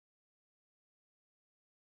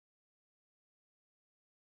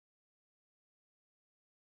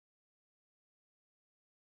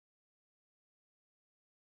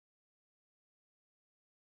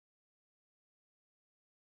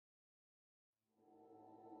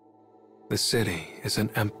The city is an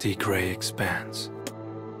empty gray expanse.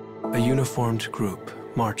 A uniformed group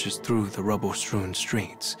marches through the rubble-strewn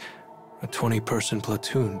streets, a 20-person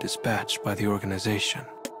platoon dispatched by the organization.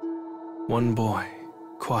 One boy,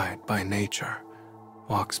 quiet by nature,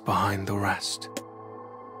 walks behind the rest.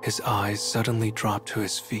 His eyes suddenly drop to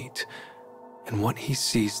his feet, and what he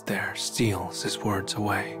sees there steals his words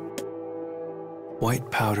away. White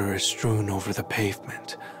powder is strewn over the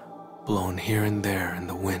pavement, blown here and there in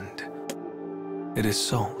the wind. It is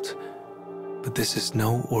salt, but this is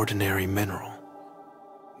no ordinary mineral.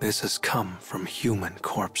 This has come from human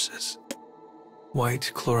corpses.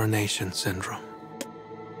 White Chlorination Syndrome.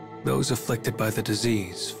 Those afflicted by the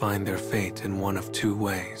disease find their fate in one of two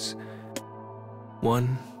ways.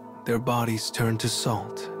 One, their bodies turn to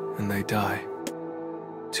salt and they die.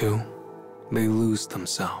 Two, they lose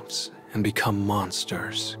themselves and become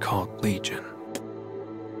monsters called Legion.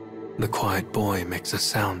 The quiet boy makes a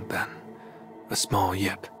sound then, a small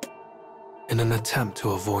yip. In an attempt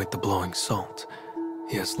to avoid the blowing salt,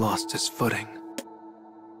 he has lost his footing,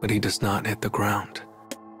 but he does not hit the ground.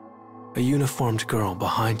 A uniformed girl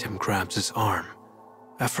behind him grabs his arm,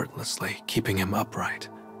 effortlessly keeping him upright.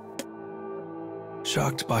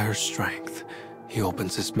 Shocked by her strength, he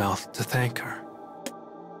opens his mouth to thank her.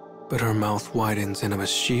 But her mouth widens in a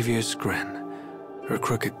mischievous grin, her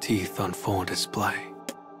crooked teeth on full display.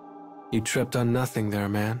 "You tripped on nothing there,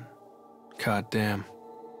 man. God damn,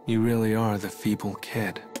 you really are the feeble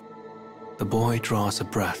kid." The boy draws a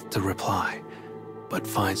breath to reply, but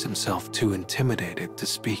finds himself too intimidated to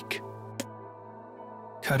speak.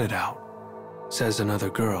 "Cut it out," says another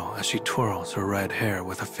girl as she twirls her red hair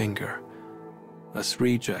with a finger. "Us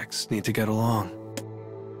rejects need to get along."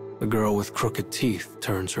 The girl with crooked teeth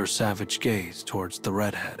turns her savage gaze towards the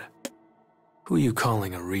redhead. "Who you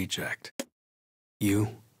calling a reject?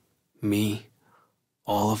 You? Me?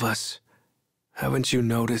 All of us? Haven't you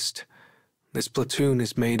noticed? This platoon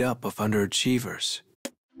is made up of underachievers."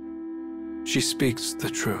 She speaks the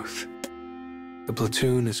truth. The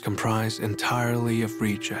platoon is comprised entirely of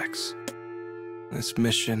rejects. This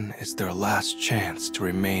mission is their last chance to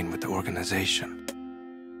remain with the organization.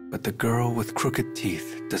 But the girl with crooked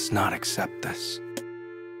teeth does not accept this.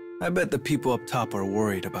 "I bet the people up top are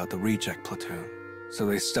worried about the reject platoon, so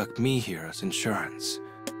they stuck me here as insurance."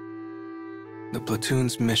 The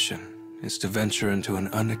platoon's mission is to venture into an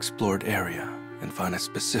unexplored area and find a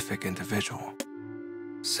specific individual.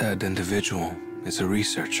 Said individual is a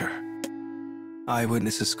researcher.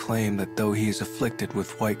 Eyewitnesses claim that though he is afflicted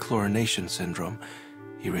with White Chlorination Syndrome,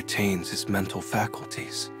 he retains his mental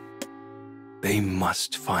faculties. They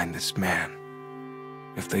must find this man.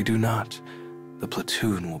 If they do not, the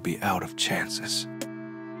platoon will be out of chances.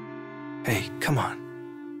 "Hey, come on,"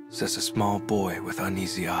 says a small boy with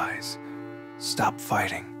uneasy eyes. "Stop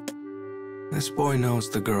fighting." This boy knows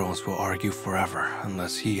the girls will argue forever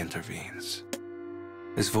unless he intervenes.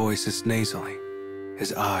 His voice is nasally,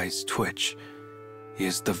 his eyes twitch. He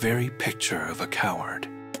is the very picture of a coward.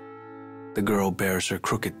 The girl bares her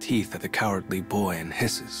crooked teeth at the cowardly boy and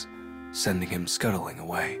hisses, sending him scuttling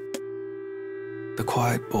away. The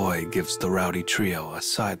quiet boy gives the rowdy trio a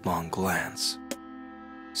sidelong glance.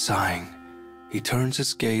 Sighing, he turns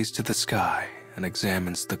his gaze to the sky and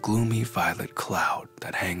examines the gloomy violet cloud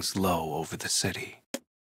that hangs low over the city.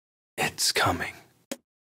 It's coming.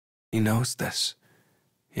 He knows this.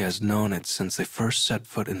 He has known it since they first set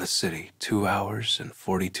foot in the city 2 hours and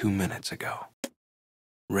 42 minutes ago.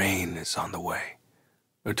 Rain is on the way,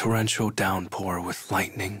 a torrential downpour with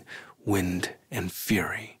lightning, wind, and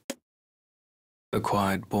fury. The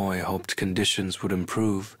quiet boy hoped conditions would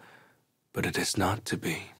improve, but it is not to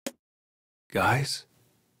be. "Guys,"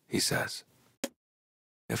 he says,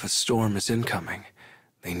 "if a storm is incoming,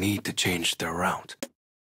 they need to change their route."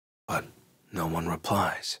 But no one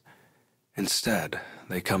replies. Instead,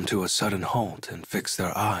 they come to a sudden halt and fix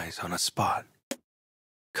their eyes on a spot.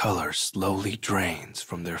 Color slowly drains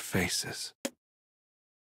from their faces.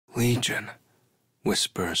 "Legion,"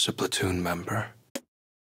 whispers a platoon member.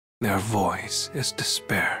 Their voice is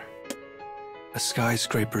despair. A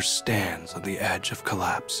skyscraper stands on the edge of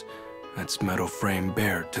collapse, its metal frame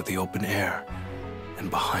bared to the open air, and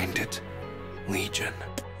behind it, Legion.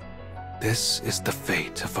 This is the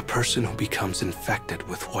fate of a person who becomes infected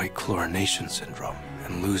with White Chlorination Syndrome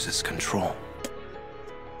and loses control.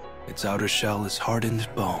 Its outer shell is hardened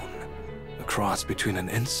bone, a cross between an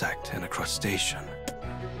insect and a crustacean,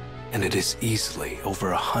 and it is easily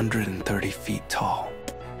over 130 feet tall.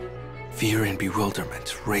 Fear and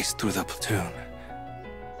bewilderment raced through the platoon.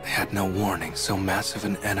 They had no warning so massive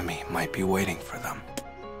an enemy might be waiting for them.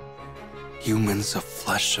 Humans of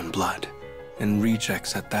flesh and blood, and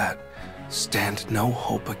rejects at that, stand no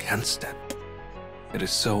hope against it. It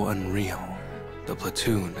is so unreal, the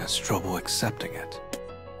platoon has trouble accepting it.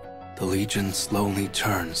 The Legion slowly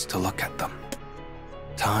turns to look at them.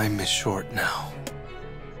 Time is short now.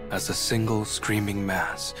 As a single screaming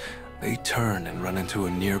mass, they turn and run into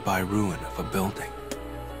a nearby ruin of a building.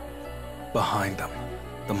 Behind them,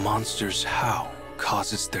 the monster's howl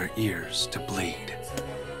causes their ears to bleed.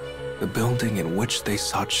 The building in which they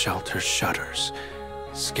sought shelter shudders,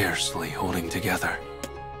 scarcely holding together.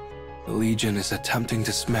 The Legion is attempting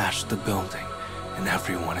to smash the building and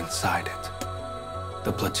everyone inside it.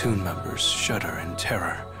 The platoon members shudder in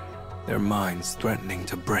terror, their minds threatening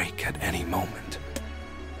to break at any moment.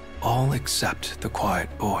 All except the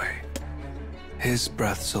quiet boy. His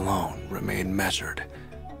breaths alone remain measured,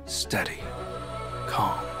 steady,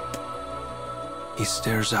 calm. He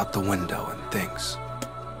stares out the window and thinks.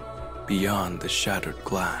 Beyond the shattered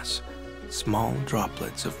glass, small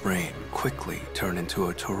droplets of rain quickly turn into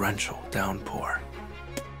a torrential downpour.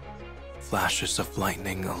 Flashes of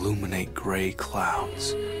lightning illuminate gray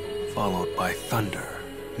clouds, followed by thunder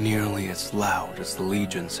nearly as loud as the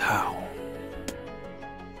Legion's howl.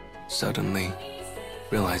 Suddenly,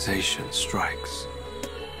 realization strikes.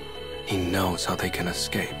 He knows how they can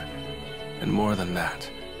escape, and more than that,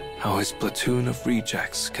 how his platoon of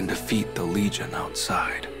rejects can defeat the Legion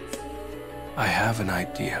outside. "I have an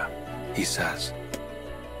idea," he says.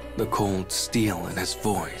 The cold steel in his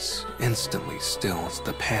voice instantly stills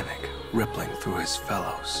the panic rippling through his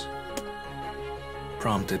fellows.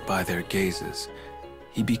 Prompted by their gazes,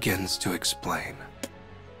 he begins to explain.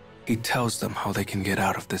 He tells them how they can get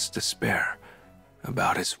out of this despair,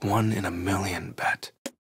 about his 1-in-a-million bet.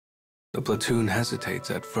 The platoon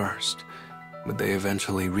hesitates at first, but they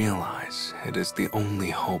eventually realize it is the only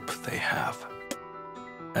hope they have.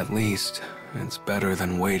 At least, it's better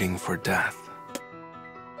than waiting for death.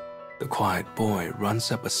 The quiet boy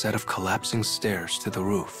runs up a set of collapsing stairs to the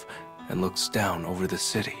roof and looks down over the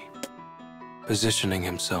city. Positioning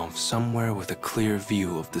himself somewhere with a clear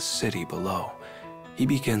view of the city below, he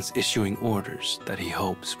begins issuing orders that he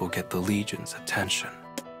hopes will get the Legion's attention.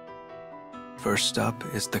 First up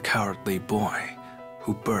is the cowardly boy,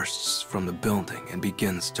 who bursts from the building and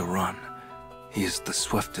begins to run. He is the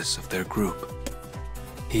swiftest of their group.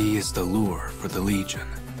 He is the lure for the Legion,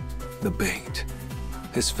 the bait.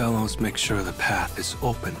 His fellows make sure the path is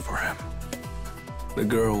open for him. The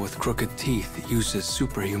girl with crooked teeth uses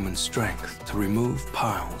superhuman strength to remove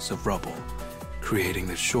piles of rubble, creating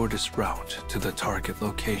the shortest route to the target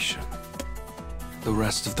location. The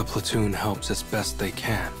rest of the platoon helps as best they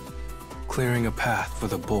can, clearing a path for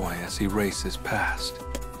the boy as he races past.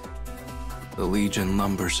 The Legion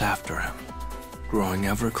lumbers after him, growing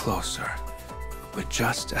ever closer, but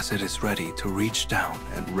just as it is ready to reach down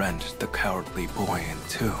and rend the cowardly boy in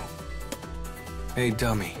two. "Hey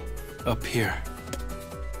dummy, up here."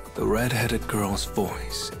 The red-headed girl's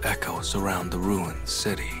voice echoes around the ruined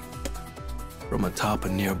city. From atop a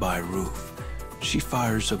nearby roof, she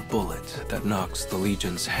fires a bullet that knocks the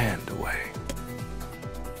Legion's hand away.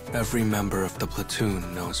 Every member of the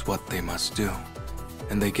platoon knows what they must do,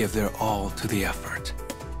 and they give their all to the effort.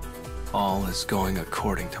 All is going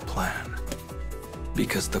according to plan,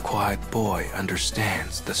 because the quiet boy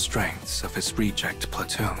understands the strengths of his reject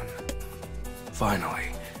platoon. Finally,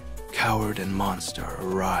 Coward and Monster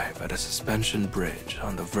arrive at a suspension bridge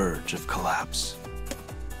on the verge of collapse.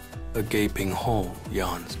 A gaping hole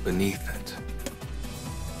yawns beneath it.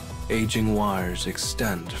 Aging wires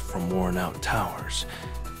extend from worn-out towers,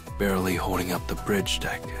 barely holding up the bridge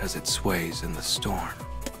deck as it sways in the storm.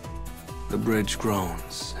 The bridge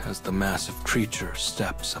groans as the massive creature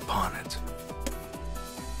steps upon it.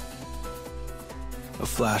 A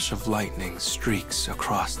flash of lightning streaks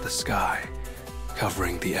across the sky,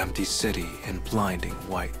 covering the empty city in blinding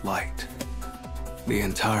white light. The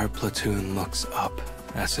entire platoon looks up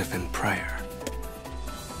as if in prayer.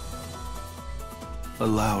 A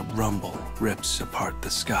loud rumble rips apart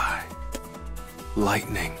the sky.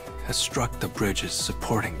 Lightning has struck the bridge's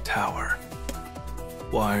supporting tower.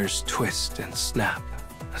 Wires twist and snap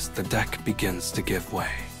as the deck begins to give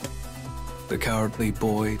way. The cowardly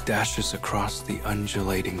boy dashes across the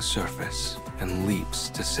undulating surface and leaps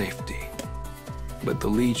to safety. But the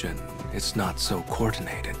Legion is not so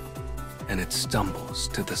coordinated, and it stumbles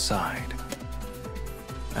to the side.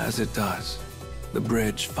 As it does, the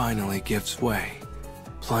bridge finally gives way,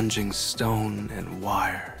 plunging stone and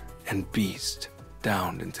wire and beast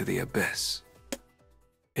down into the abyss.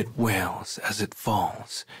 It wails as it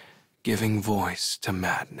falls, giving voice to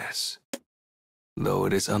madness. Though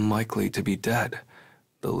it is unlikely to be dead,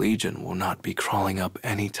 the Legion will not be crawling up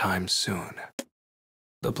anytime soon.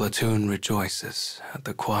 The platoon rejoices at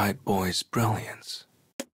the quiet boy's brilliance.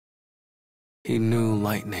 He knew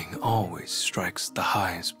lightning always strikes the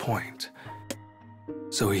highest point,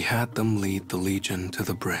 so he had them lead the Legion to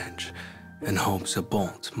the bridge in hopes a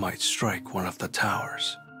bolt might strike one of the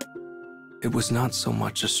towers. It was not so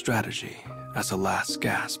much a strategy as a last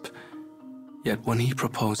gasp, yet when he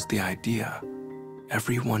proposed the idea,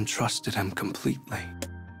 everyone trusted him completely.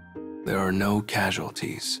 There are no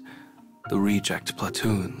casualties. The reject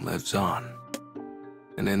platoon lives on.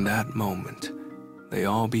 And in that moment, they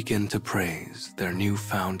all begin to praise their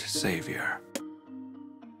newfound savior.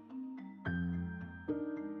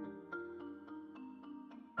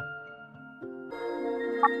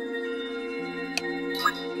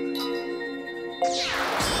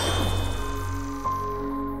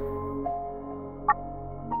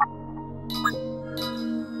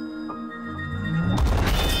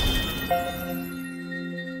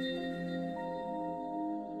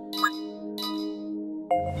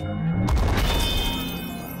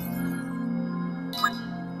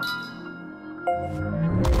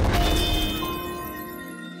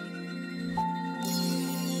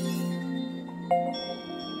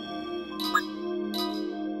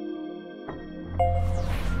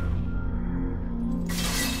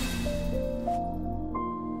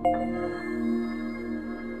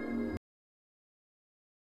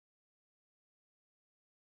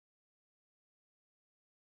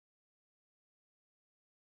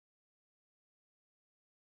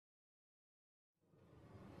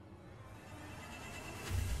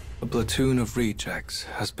 A platoon of rejects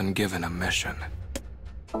has been given a mission.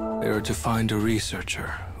 They are to find a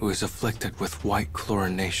researcher who is afflicted with White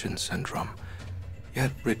Chlorination Syndrome,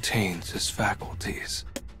 yet retains his faculties.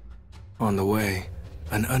 On the way,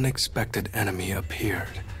 an unexpected enemy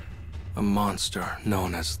appeared, a monster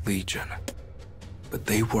known as Legion. But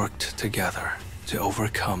they worked together to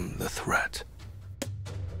overcome the threat.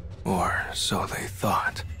 Or so they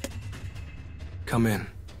thought. Come in.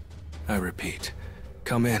 I repeat,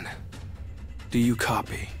 come in. Do you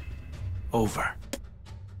copy? Over.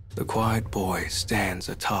 The quiet boy stands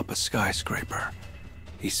atop a skyscraper.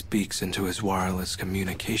 He speaks into his wireless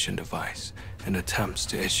communication device and attempts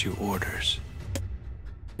to issue orders.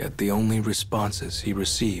 Yet the only responses he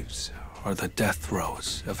receives are the death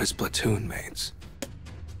throes of his platoon mates.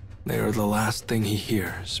 They are the last thing he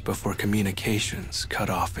hears before communications cut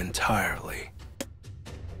off entirely.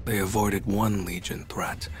 They avoided one Legion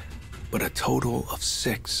threat, but a total of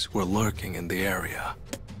 6 were lurking in the area.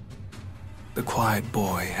 The quiet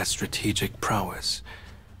boy has strategic prowess.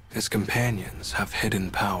 His companions have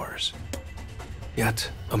hidden powers.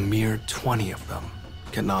 Yet a mere 20 of them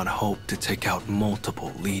cannot hope to take out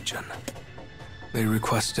multiple Legion. They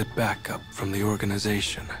requested backup from the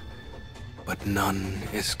organization, but none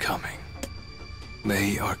is coming.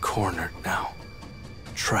 They are cornered now,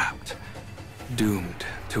 trapped, doomed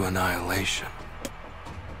to annihilation.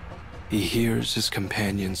 He hears his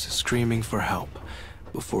companions screaming for help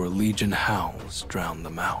before Legion howls drown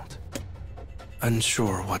them out.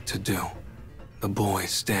 Unsure what to do, the boy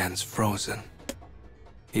stands frozen.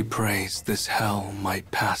 He prays this hell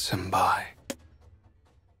might pass him by.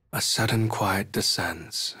 A sudden quiet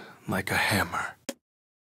descends like a hammer.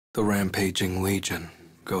 The rampaging Legion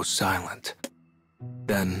goes silent.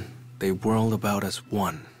 Then they whirl about as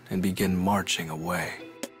one and begin marching away.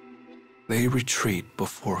 They retreat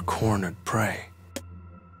before cornered prey.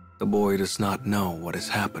 The boy does not know what is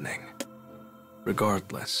happening.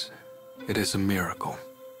 Regardless, it is a miracle.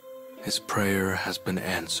 His prayer has been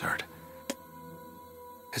answered.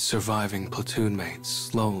 His surviving platoon mates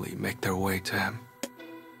slowly make their way to him.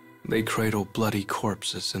 They cradle bloody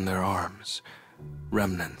corpses in their arms,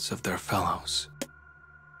 remnants of their fellows.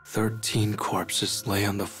 13 corpses lay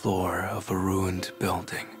on the floor of a ruined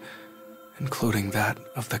building, including that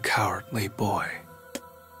of the cowardly boy.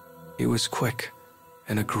 He was quick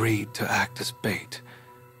and agreed to act as bait,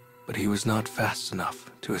 but he was not fast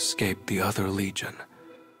enough to escape the other Legion.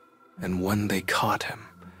 And when they caught him,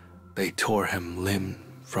 they tore him limb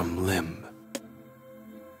from limb.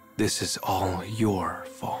 "This is all your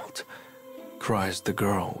fault," cries the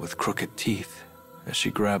girl with crooked teeth as she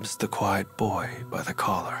grabs the quiet boy by the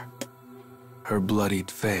collar. Her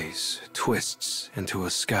bloodied face twists into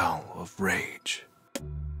a scowl of rage.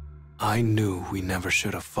 I knew we never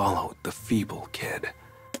should have followed the feeble kid.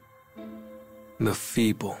 The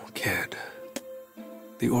feeble kid.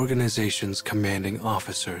 The organization's commanding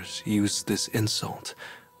officers use this insult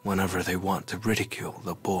whenever they want to ridicule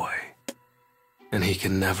the boy, and he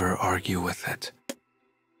can never argue with it.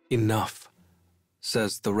 Enough,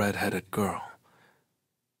 says the red-headed girl.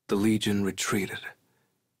 The Legion retreated.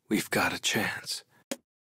 We've got a chance.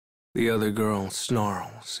 The other girl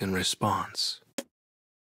snarls in response.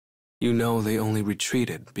 You know they only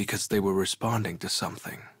retreated because they were responding to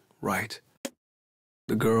something, right?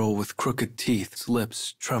 The girl with crooked teeth's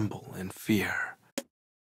lips tremble in fear.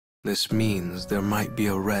 This means there might be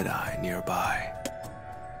a red eye nearby.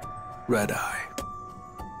 Red eye,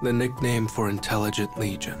 the nickname for intelligent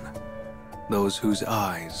legion, those whose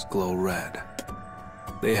eyes glow red.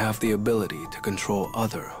 They have the ability to control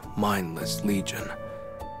other mindless legion,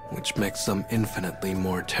 which makes them infinitely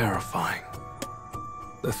more terrifying.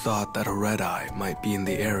 The thought that a red eye might be in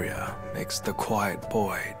the area makes the quiet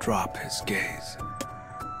boy drop his gaze.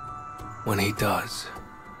 When he does,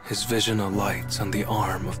 his vision alights on the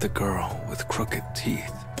arm of the girl with crooked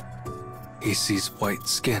teeth. He sees white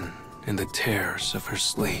skin in the tears of her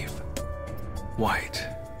sleeve. White,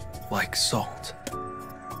 like salt.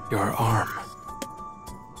 Your arm.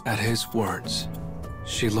 At his words,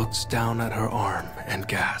 she looks down at her arm and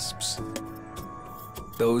gasps.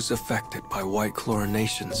 Those affected by White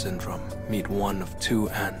Chlorination Syndrome meet one of two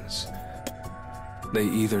ends. They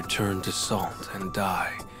either turn to salt and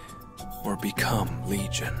die, or become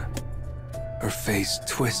legion. Her face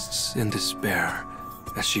twists in despair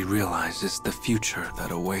as she realizes the future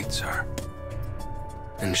that awaits her.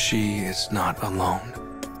 And she is not alone.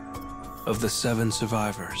 Of the 7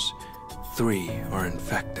 survivors, 3 are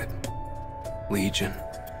infected. Legion,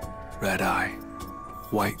 Red Eye,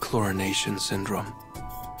 White Chlorination Syndrome.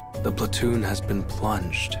 The platoon has been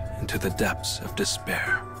plunged into the depths of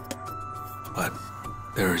despair. But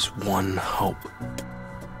there is one hope.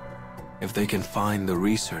 If they can find the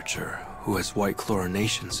researcher who has White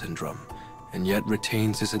Chlorination Syndrome and yet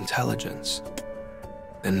retains his intelligence,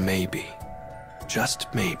 then maybe, just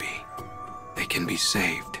maybe, they can be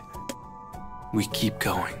saved. We keep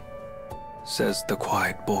going, says the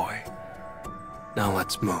quiet boy. Now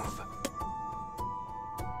let's move.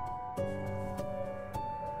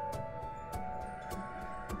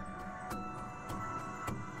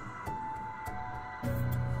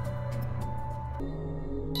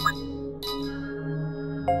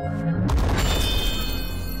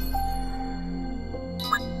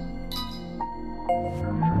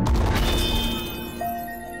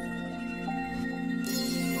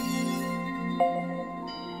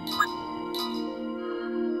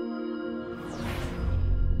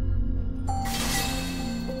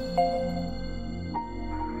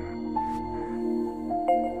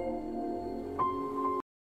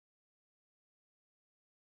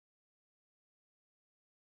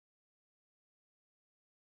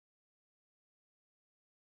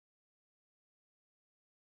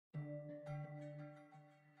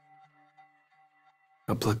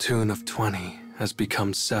 A platoon of 20 has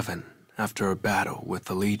become 7 after a battle with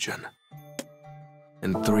the Legion.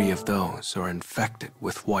 And 3 of those are infected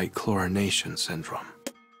with White Chlorination Syndrome.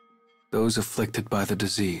 Those afflicted by the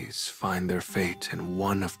disease find their fate in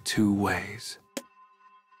one of 2 ways.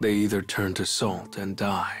 They either turn to salt and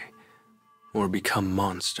die, or become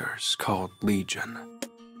monsters called Legion.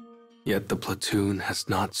 Yet the platoon has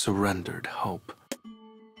not surrendered hope.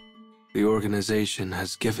 The organization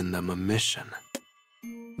has given them a mission.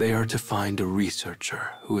 They are to find a researcher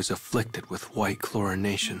who is afflicted with White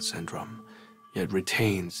Chlorination Syndrome, yet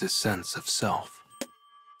retains a sense of self.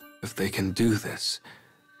 If they can do this,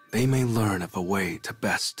 they may learn of a way to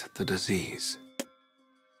best the disease.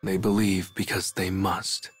 They believe because they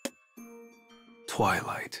must.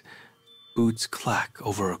 Twilight. Boots clack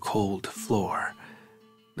over a cold floor.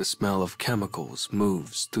 The smell of chemicals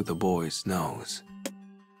moves through the boy's nose.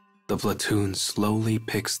 The platoon slowly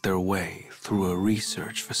picks their way through a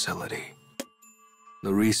research facility.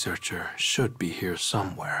 The researcher should be here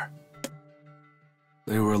somewhere.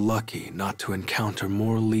 They were lucky not to encounter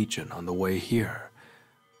more Legion on the way here,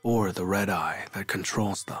 or the red eye that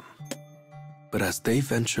controls them. But as they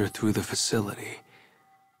venture through the facility,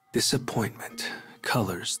 disappointment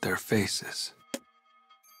colors their faces.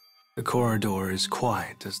 The corridor is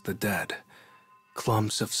quiet as the dead.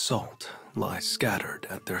 Clumps of salt lie scattered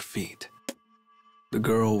at their feet. The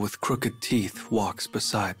girl with crooked teeth walks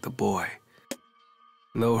beside the boy.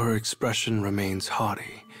 Though her expression remains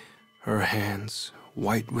haughty, her hands,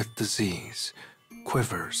 white with disease,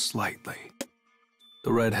 quiver slightly.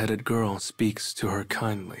 The red-headed girl speaks to her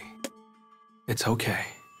kindly. It's okay.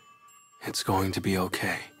 It's going to be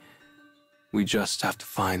okay. We just have to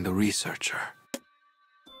find the researcher.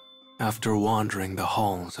 After wandering the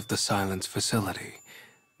halls of the Silence facility,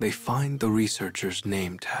 they find the researcher's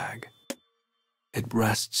name tag. It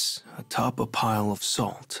rests atop a pile of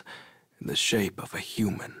salt in the shape of a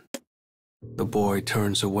human. The boy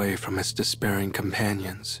turns away from his despairing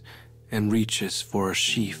companions and reaches for a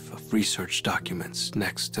sheaf of research documents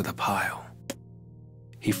next to the pile.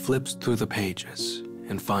 He flips through the pages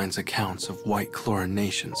and finds accounts of White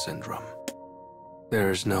Chlorination Syndrome.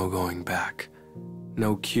 There is no going back,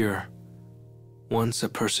 no cure. Once a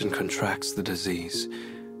person contracts the disease,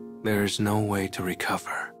 there is no way to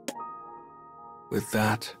recover. With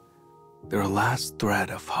that, their last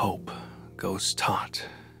thread of hope goes taut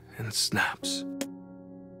and snaps.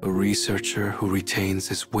 A researcher who retains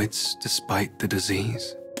his wits despite the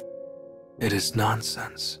disease? It is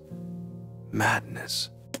nonsense, madness.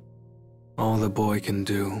 All the boy can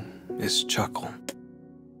do is chuckle.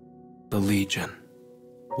 The Legion,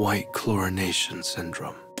 White Chlorination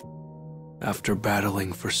Syndrome. After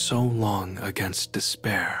battling for so long against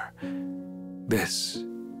despair, this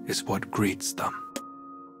is what greets them.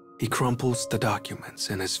 He crumples the documents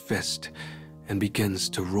in his fist and begins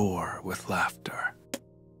to roar with laughter.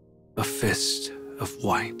 A fist of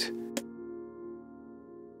white.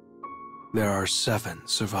 There are 7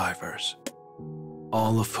 survivors,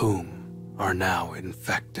 all of whom are now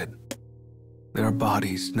infected. Their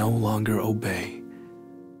bodies no longer obey.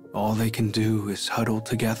 All they can do is huddle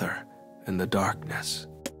together in the darkness.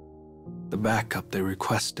 The backup they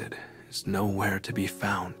requested is nowhere to be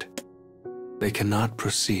found. They cannot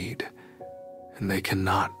proceed, and they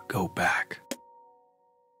cannot go back.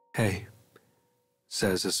 "Hey,"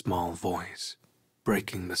 says a small voice,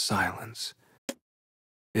 breaking the silence.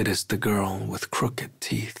 It is the girl with crooked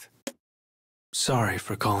teeth. "Sorry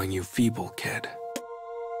for calling you feeble, kid."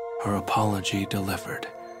 Her apology delivered,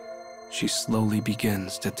 she slowly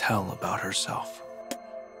begins to tell about herself,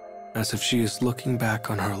 as if she is looking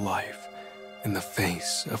back on her life in the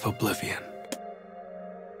face of oblivion.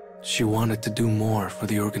 She wanted to do more for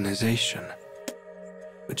the organization,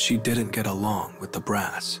 but she didn't get along with the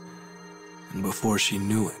brass, and before she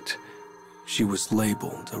knew it, she was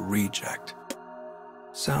labeled a reject.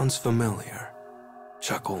 "Sounds familiar,"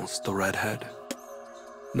 chuckles the redhead.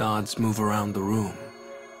 Nods move around the room.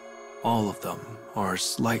 All of them are a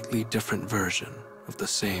slightly different version of the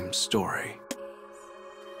same story.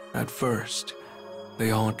 At first,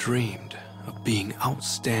 they all dreamed of being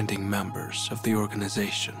outstanding members of the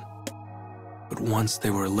organization. But once they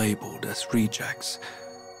were labeled as rejects,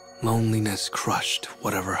 loneliness crushed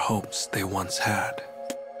whatever hopes they once had.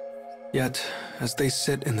 Yet, as they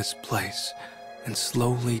sit in this place and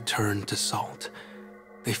slowly turn to salt,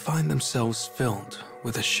 they find themselves filled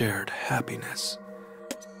with a shared happiness.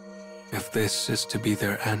 If this is to be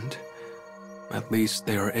their end, at least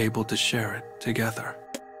they are able to share it together.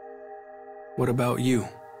 "What about you?"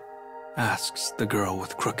 asks the girl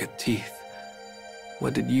with crooked teeth.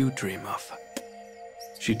 "What did you dream of?"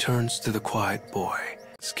 She turns to the quiet boy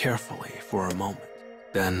carefully for a moment.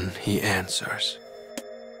 Then he answers,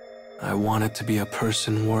 "I wanted to be a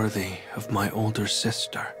person worthy of my older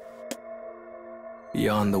sister."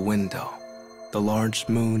 Beyond the window, the large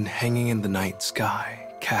moon hanging in the night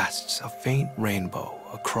sky casts a faint rainbow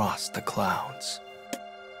across the clouds.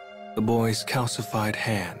 The boy's calcified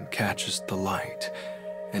hand catches the light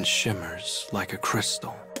and shimmers like a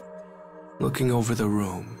crystal. Looking over the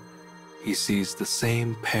room, he sees the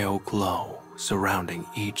same pale glow surrounding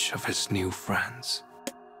each of his new friends.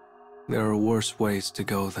 There are worse ways to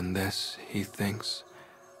go than this, he thinks,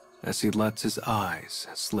 as he lets his eyes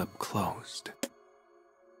slip closed.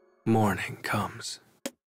 Morning comes.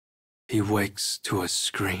 He wakes to a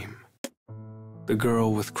scream. The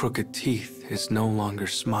girl with crooked teeth is no longer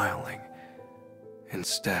smiling.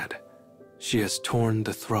 Instead, she has torn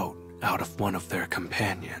the throat out of one of their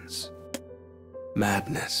companions.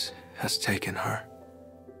 Madness has taken her.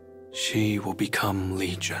 She will become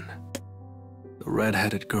Legion. The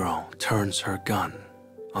red-headed girl turns her gun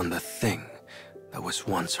on the thing that was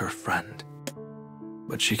once her friend,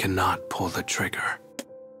 but she cannot pull the trigger.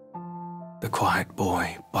 The quiet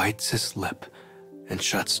boy bites his lip and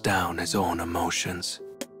shuts down his own emotions.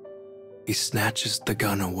 He snatches the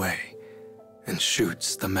gun away and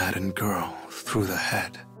shoots the maddened girl through the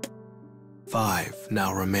head. 5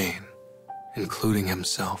 now remain, including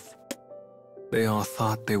himself. They all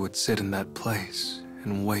thought they would sit in that place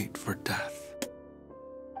and wait for death.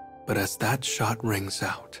 But as that shot rings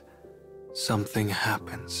out, something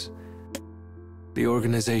happens. The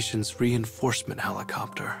organization's reinforcement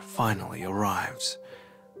helicopter finally arrives,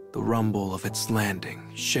 the rumble of its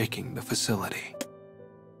landing shaking the facility.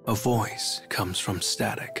 A voice comes from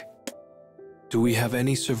static. "Do we have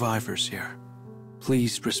any survivors here?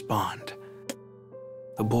 Please respond."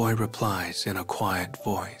 The boy replies in a quiet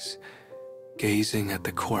voice, gazing at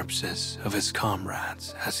the corpses of his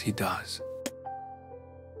comrades as he does.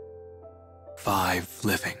 5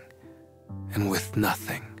 living, and with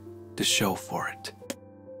nothing to show for it.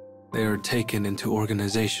 They are taken into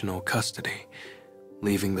organizational custody,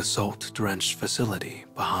 leaving the salt-drenched facility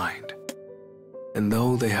behind. And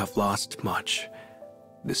though they have lost much,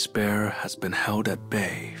 despair has been held at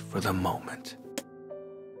bay for the moment.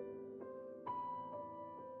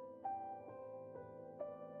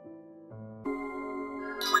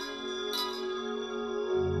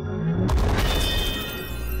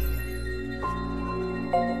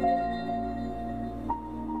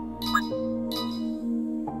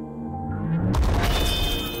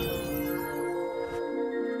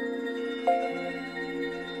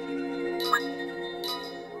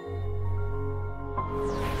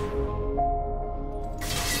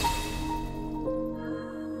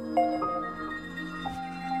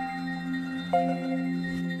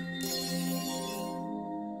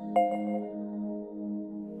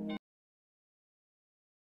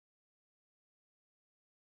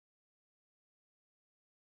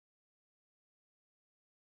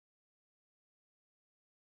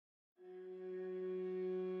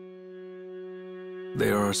 They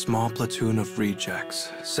are a small platoon of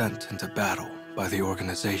rejects sent into battle by the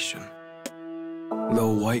organization.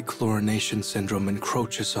 Though White Chlorination Syndrome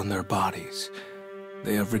encroaches on their bodies,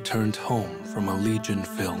 they have returned home from a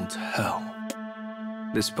legion-filled hell.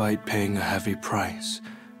 Despite paying a heavy price,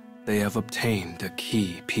 they have obtained a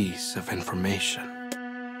key piece of information.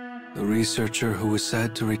 The researcher who was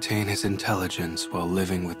said to retain his intelligence while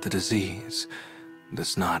living with the disease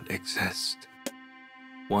does not exist.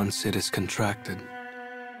 Once it is contracted,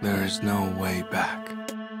 there is no way back.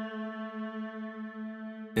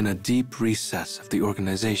 In a deep recess of the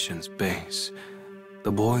organization's base,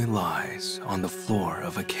 the boy lies on the floor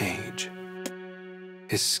of a cage.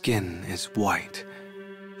 His skin is white,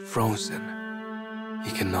 frozen.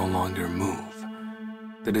 He can no longer move.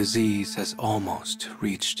 The disease has almost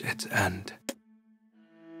reached its end.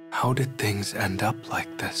 How did things end up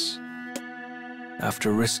like this?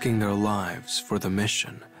 After risking their lives for the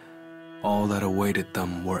mission, all that awaited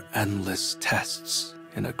them were endless tests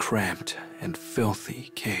in a cramped and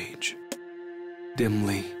filthy cage.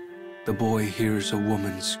 Dimly, the boy hears a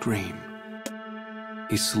woman scream.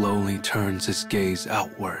 He slowly turns his gaze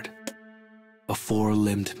outward. A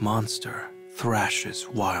four-limbed monster thrashes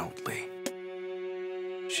wildly.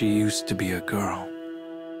 She used to be a girl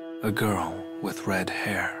with red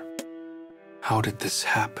hair. How did this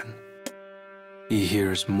happen? He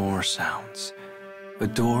hears more sounds. A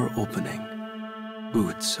door opening,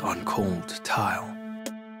 boots on cold tile.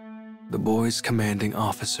 The boy's commanding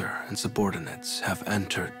officer and subordinates have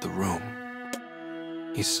entered the room.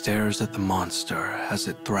 He stares at the monster as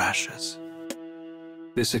it thrashes.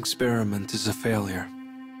 "This experiment is a failure,"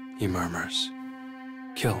 he murmurs.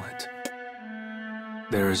 "Kill it."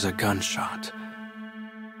 There is a gunshot,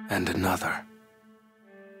 and another,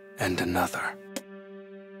 and another.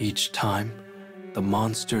 Each time, the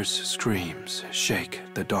monster's screams shake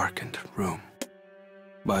the darkened room.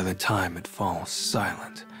 By the time it falls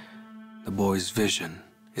silent, the boy's vision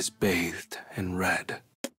is bathed in red.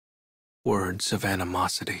 Words of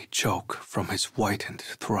animosity choke from his whitened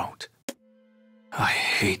throat. "I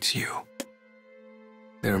hate you."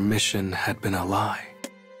 Their mission had been a lie.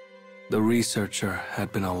 The researcher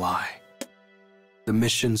had been a lie. The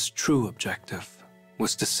mission's true objective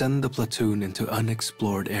was to send the platoon into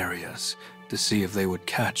unexplored areas to see if they would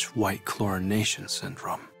catch White Chlorination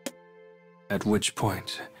Syndrome, at which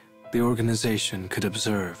point the organization could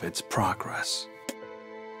observe its progress.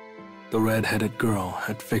 The red-headed girl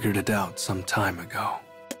had figured it out some time ago.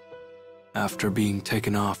 After being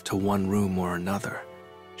taken off to one room or another,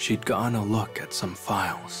 she'd gotten a look at some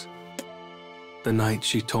files. The night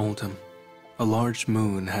she told him, a large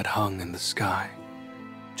moon had hung in the sky,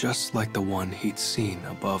 just like the one he'd seen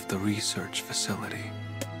above the research facility.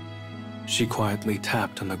 She quietly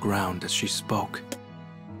tapped on the ground as she spoke.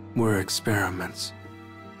 "We're experiments.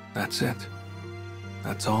 That's it.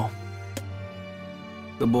 That's all."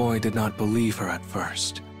 The boy did not believe her at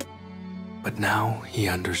first, but now he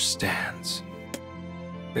understands.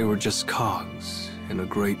 They were just cogs in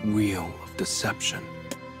a great wheel of deception.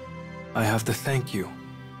 "I have to thank you,"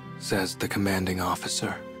 says the commanding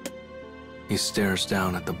officer. He stares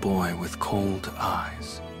down at the boy with cold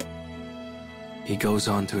eyes. He goes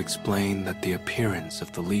on to explain that the appearance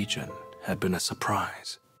of the Legion had been a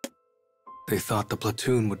surprise. They thought the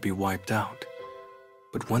platoon would be wiped out,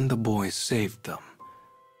 but when the boys saved them,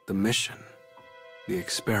 the mission, the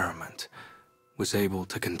experiment, was able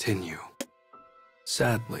to continue.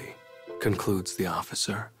 "Sadly," concludes the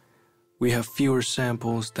officer, "we have fewer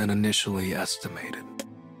samples than initially estimated."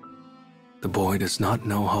 The boy does not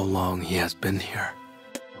know how long he has been here.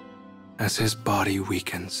 As his body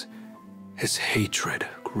weakens, his hatred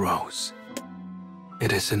grows.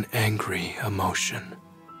 It is an angry emotion.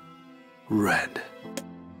 Red.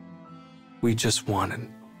 We just wanted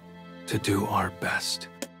to do our best.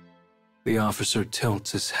 The officer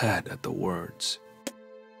tilts his head at the words.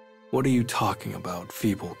 What are you talking about,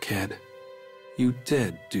 feeble kid? You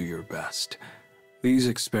did do your best. These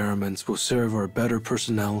experiments will serve our better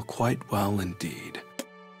personnel quite well indeed.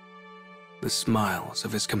 The smiles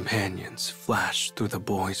of his companions flashed through the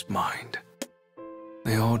boy's mind.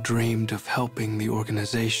 They all dreamed of helping the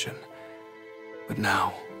organization, but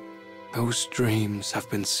now those dreams have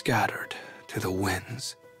been scattered to the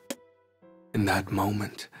winds. In that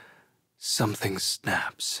moment, something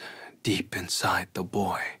snaps deep inside the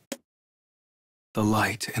boy. The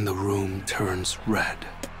light in the room turns red.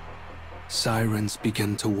 Sirens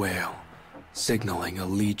begin to wail, signaling a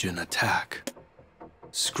Legion attack.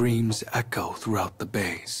 Screams echo throughout the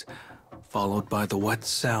base, followed by the wet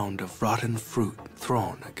sound of rotten fruit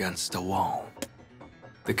thrown against a wall.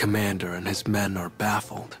 The commander and his men are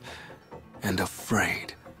baffled and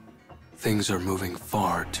afraid. Things are moving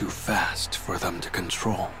far too fast for them to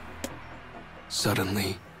control.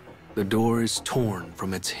 Suddenly, the door is torn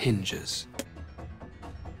from its hinges.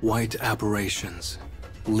 White aberrations,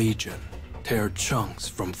 Legion, tear chunks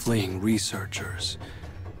from fleeing researchers.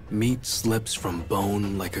 Meat slips from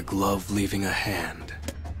bone like a glove leaving a hand.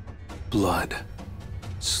 Blood,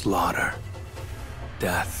 slaughter,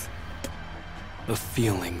 death. A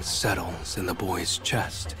feeling settles in the boy's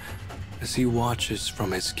chest as he watches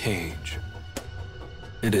from his cage.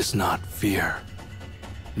 It is not fear,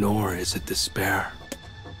 nor is it despair.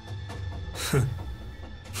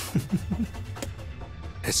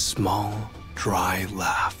 His small, dry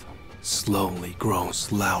laugh slowly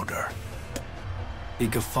grows louder. He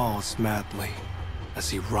guffaws madly as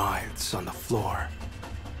he writhes on the floor,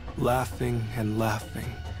 laughing and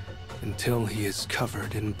laughing until he is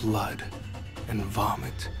covered in blood and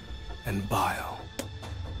vomit and bile.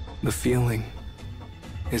 The feeling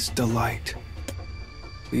is delight.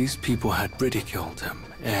 These people had ridiculed him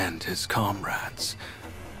and his comrades,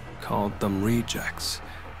 called them rejects,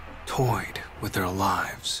 toyed with their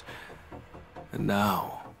lives. And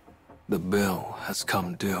now, the bill has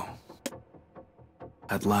come due.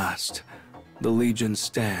 At last, the Legion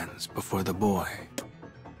stands before the boy.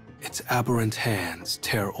 Its aberrant hands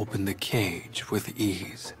tear open the cage with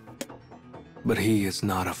ease. But he is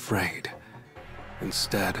not afraid.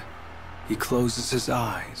 Instead, he closes his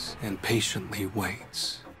eyes and patiently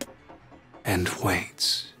waits. And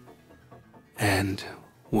waits. And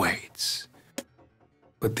waits.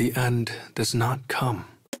 But the end does not come.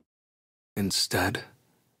 Instead,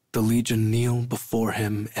 the Legion kneel before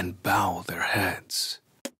him and bow their heads,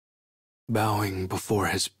 bowing before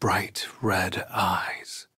his bright red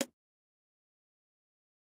eyes.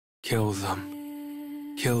 Kill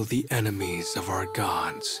them. Kill the enemies of our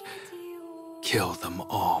gods. Kill them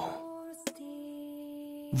all.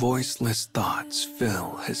 Voiceless thoughts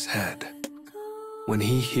fill his head. When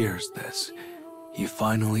he hears this, he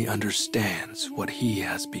finally understands what he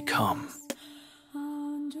has become.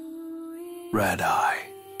 Red Eye.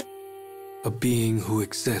 A being who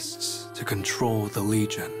exists to control the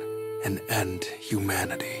Legion and end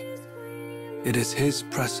humanity. It is his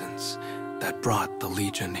presence that brought the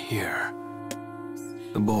Legion here.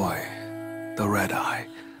 The boy, the Red Eye,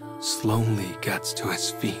 slowly gets to his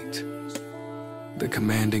feet. The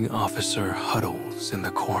commanding officer huddles in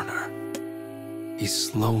the corner. He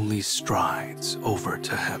slowly strides over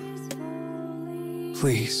to him.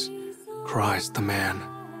 "Please," cries the man.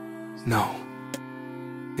 "No."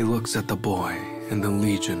 He looks at the boy and the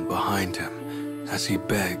Legion behind him as he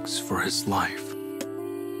begs for his life.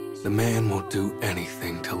 The man will do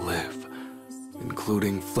anything to live,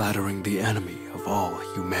 including flattering the enemy of all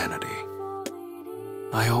humanity.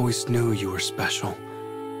 "I always knew you were special.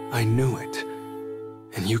 I knew it.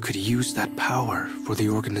 And you could use that power for the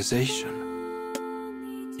organization.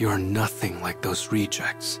 You're nothing like those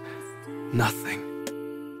rejects. Nothing."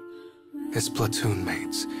 His platoon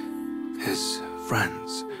mates, his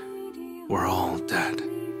friends, were all dead.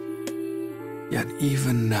 Yet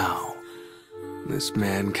even now, this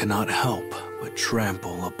man cannot help but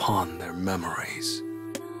trample upon their memories.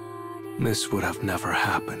 This would have never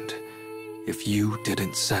happened if you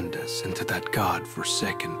didn't send us into that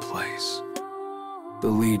god-forsaken place.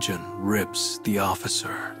 The Legion rips the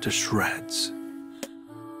officer to shreds.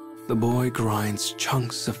 The boy grinds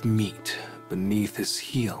chunks of meat beneath his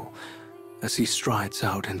heel as he strides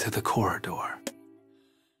out into the corridor.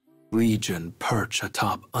 Legion perch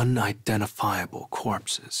atop unidentifiable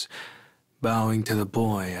corpses, bowing to the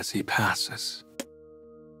boy as he passes.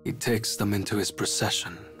 He takes them into his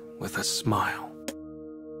procession with a smile.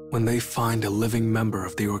 When they find a living member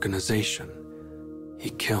of the organization,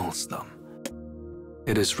 he kills them.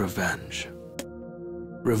 It is revenge.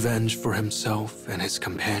 Revenge for himself and his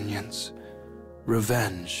companions.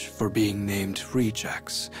 Revenge for being named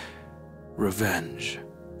rejects. Revenge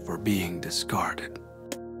for being discarded.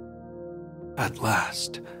 At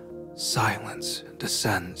last, silence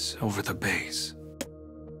descends over the base.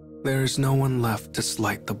 There is no one left to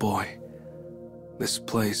slight the boy. This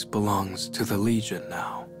place belongs to the Legion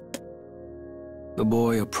now. The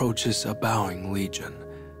boy approaches a bowing Legion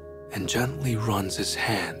and gently runs his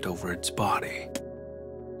hand over its body.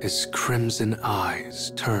 His crimson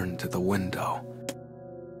eyes turn to the window.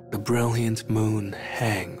 The brilliant moon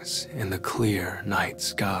hangs in the clear night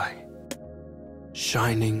sky,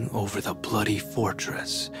 shining over the bloody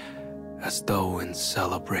fortress as though in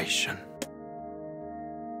celebration.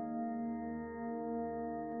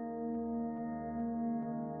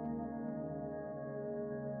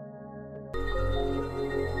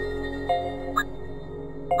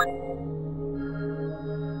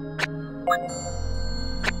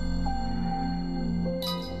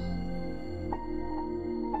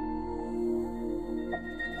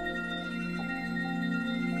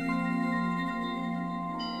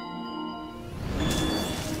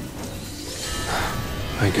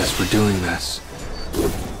 I guess we're doing this.